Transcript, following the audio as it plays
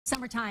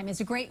Summertime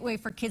is a great way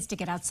for kids to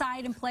get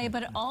outside and play,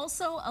 but it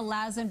also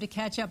allows them to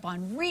catch up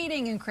on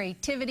reading and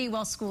creativity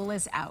while school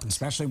is out.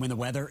 Especially when the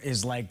weather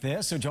is like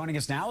this. So joining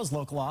us now is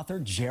local author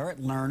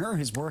Jarrett Lerner.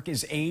 His work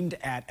is aimed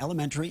at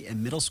elementary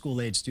and middle school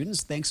age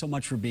students. Thanks so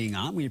much for being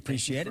on. We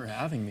appreciate it. Thank you for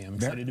having me. I'm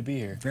excited to be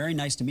here. Very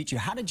nice to meet you.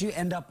 How did you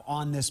end up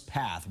on this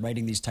path,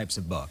 writing these types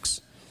of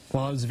books?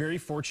 Well, I was very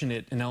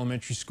fortunate in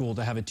elementary school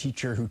to have a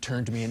teacher who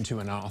turned me into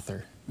an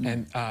author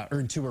and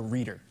or into a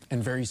reader.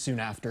 And very soon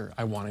after,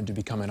 I wanted to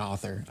become an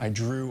author. I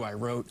drew, I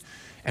wrote,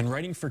 and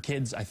writing for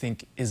kids, I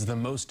think, is the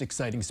most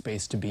exciting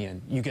space to be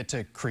in. You get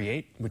to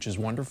create, which is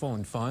wonderful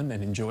and fun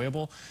and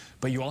enjoyable,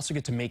 but you also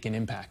get to make an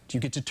impact. You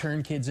get to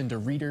turn kids into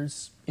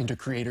readers, into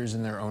creators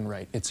in their own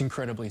right. It's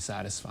incredibly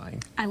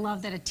satisfying. I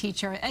love that a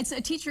teacher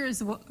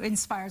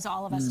inspires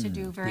all of us to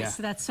do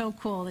so that's so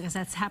cool because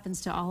that happens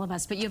to all of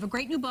us. But you have a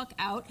great new book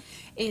out.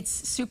 It's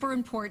super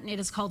important. It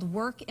is called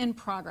Work in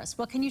Progress.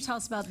 What can you tell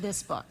us about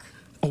this book?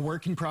 A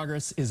Work in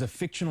Progress is a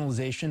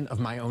fictionalization of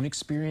my own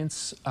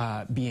experience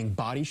being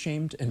body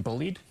shamed and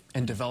bullied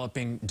and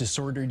developing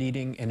disordered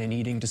eating and an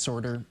eating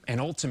disorder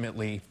and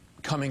ultimately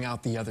coming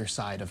out the other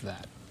side of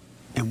that.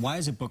 And why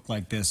is a book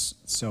like this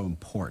so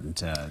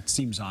important? It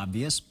seems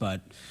obvious,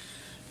 but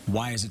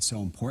why is it so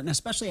important?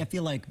 Especially, I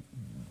feel like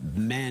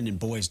men and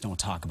boys don't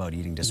talk about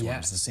eating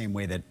disorders the same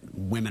way that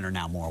women are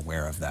now more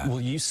aware of that.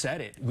 Well, you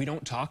said it. We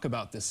don't talk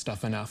about this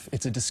stuff enough.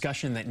 It's a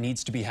discussion that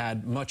needs to be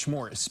had much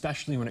more,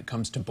 especially when it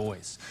comes to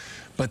boys.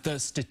 But the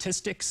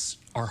statistics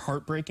are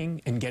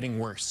heartbreaking and getting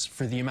worse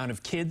for the amount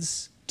of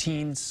kids,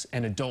 teens,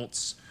 and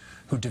adults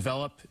who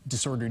develop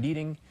disordered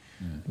eating,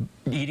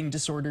 eating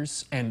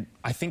disorders, and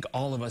I think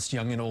all of us,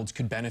 young and old,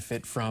 could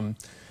benefit from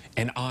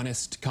an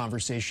honest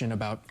conversation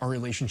about our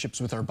relationships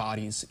with our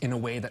bodies in a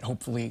way that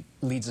hopefully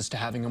leads us to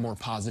having a more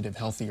positive,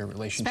 healthier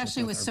relationship.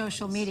 Especially with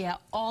social media,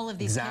 all of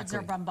these kids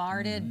are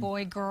bombarded,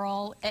 boy,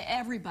 girl,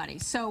 everybody.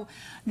 So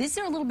these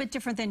are a little bit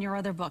different than your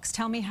other books.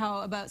 Tell me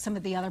about some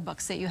of the other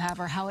books that you have,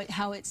 or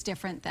how it's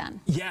different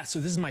then. Yeah, so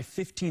this is my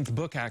 15th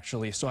book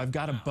actually. So I've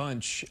got a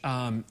bunch,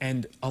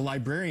 and a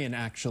librarian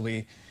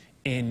actually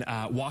in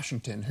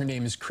Washington. Her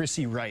name is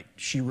Chrissy Wright.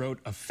 She wrote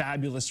a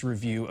fabulous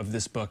review of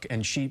this book,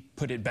 and she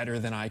put it better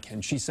than I can.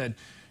 She said,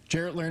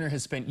 Jarrett Lerner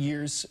has spent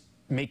years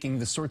making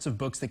the sorts of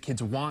books that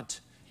kids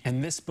want,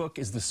 and this book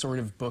is the sort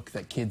of book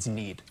that kids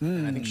need.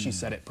 And I think she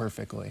said it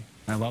perfectly.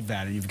 I love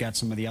that. And you've got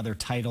some of the other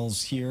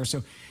titles here.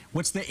 So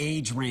what's the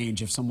age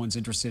range if someone's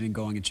interested in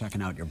going and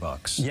checking out your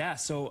books? Yeah,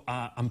 so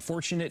I'm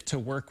fortunate to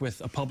work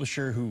with a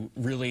publisher who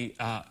really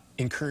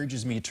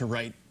encourages me to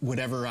write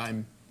whatever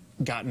I'm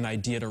got an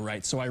idea to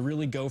write. So I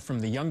really go from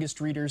the youngest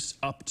readers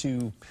up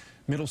to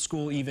middle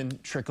school, even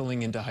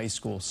trickling into high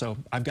school. So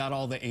I've got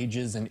all the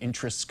ages and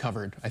interests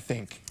covered, I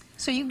think.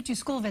 So you do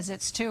school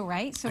visits too,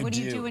 right? So what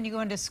do you do when you go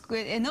into school?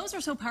 And those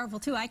are so powerful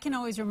too. I can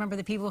always remember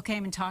the people who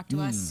came and talked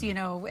to us, you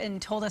know,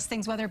 and told us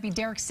things, whether it be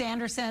Derek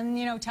Sanderson,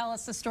 you know, tell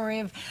us the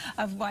story of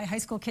why high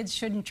school kids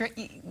shouldn't drink.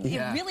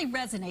 It really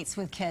resonates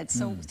with kids.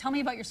 So tell me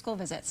about your school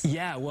visits.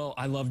 Yeah, well,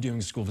 I love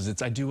doing school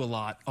visits. I do a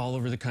lot all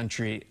over the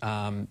country,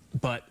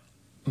 but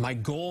my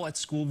goal at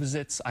school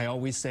visits, I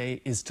always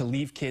say, is to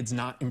leave kids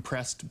not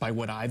impressed by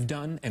what I've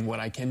done and what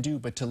I can do,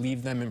 but to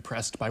leave them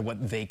impressed by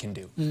what they can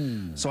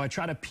do. So I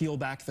try to peel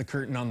back the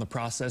curtain on the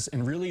process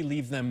and really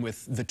leave them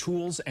with the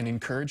tools and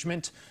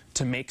encouragement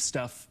to make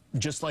stuff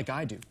just like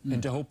I do,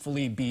 and to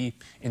hopefully be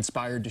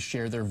inspired to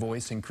share their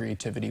voice and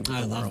creativity with the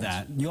world. I love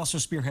that. You also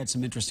spearhead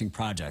some interesting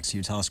projects. Can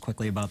you tell us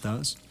quickly about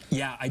those?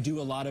 Yeah, I do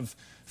a lot of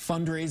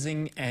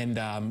fundraising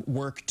and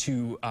work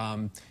to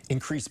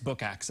increase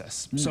book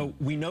access. So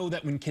we know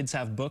that when kids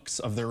have books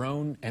of their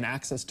own and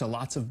access to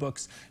lots of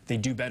books, they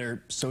do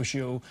better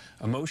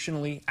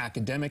socio-emotionally,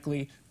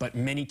 academically, but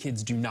many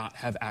kids do not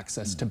have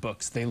access to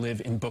books. They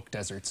live in book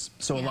deserts.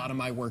 So a lot of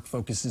my work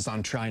focuses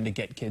on trying to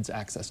get kids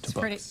access to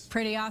books.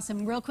 Pretty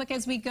awesome. Real quick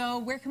as we go,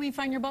 where can we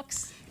find your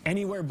books?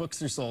 Anywhere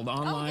books are sold,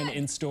 online,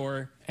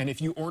 in-store. And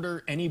if you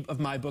order any of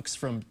my books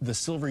from the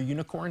Silver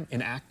Unicorn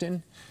in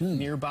Acton,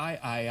 nearby,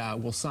 I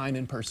will sign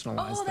and personalize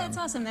them. Oh, that's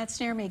awesome. That's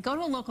near me. Go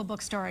to a local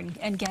bookstore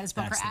and get his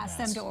book, or ask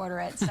them to order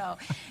it. So,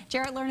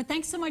 Jarrett Lerner,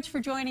 thanks so much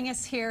for joining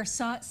us here.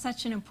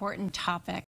 Such an important topic.